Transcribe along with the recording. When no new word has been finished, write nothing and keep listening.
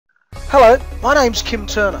Hello, my name's Kim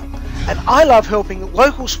Turner, and I love helping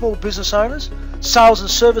local small business owners, sales and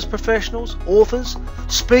service professionals, authors,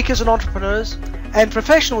 speakers and entrepreneurs, and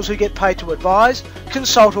professionals who get paid to advise,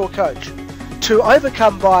 consult or coach to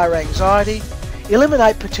overcome buyer anxiety,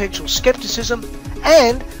 eliminate potential skepticism,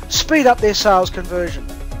 and speed up their sales conversion,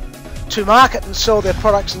 to market and sell their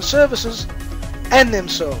products and services and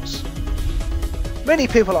themselves. Many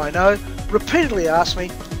people I know repeatedly ask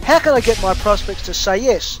me, how can I get my prospects to say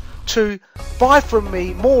yes to buy from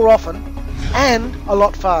me more often and a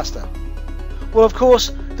lot faster? Well, of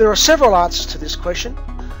course, there are several answers to this question,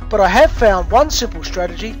 but I have found one simple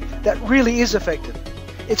strategy that really is effective.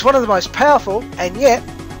 It's one of the most powerful and yet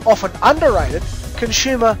often underrated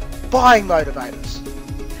consumer buying motivators.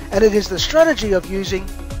 And it is the strategy of using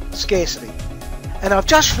scarcity. And I've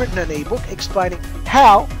just written an ebook explaining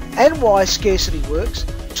how and why scarcity works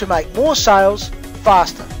to make more sales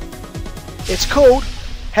faster. It's called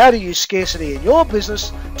How to Use Scarcity in Your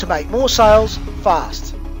Business to Make More Sales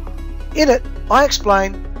Fast. In it, I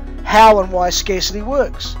explain how and why scarcity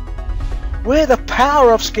works, where the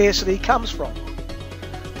power of scarcity comes from,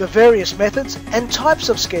 the various methods and types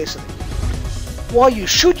of scarcity, why you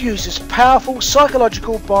should use this powerful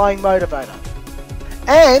psychological buying motivator,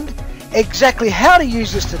 and exactly how to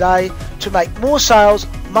use this today to make more sales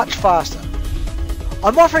much faster.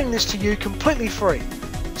 I'm offering this to you completely free.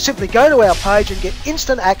 Simply go to our page and get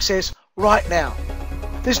instant access right now.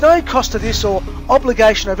 There's no cost to this or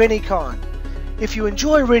obligation of any kind. If you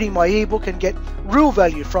enjoy reading my ebook and get real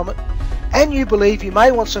value from it, and you believe you may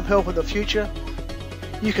want some help in the future,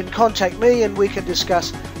 you can contact me and we can discuss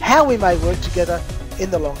how we may work together in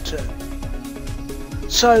the long term.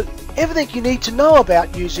 So, everything you need to know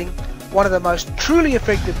about using one of the most truly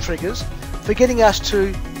effective triggers for getting us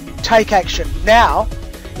to take action now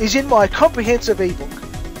is in my comprehensive ebook.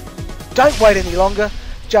 Don't wait any longer,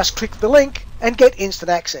 just click the link and get instant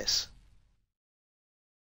access.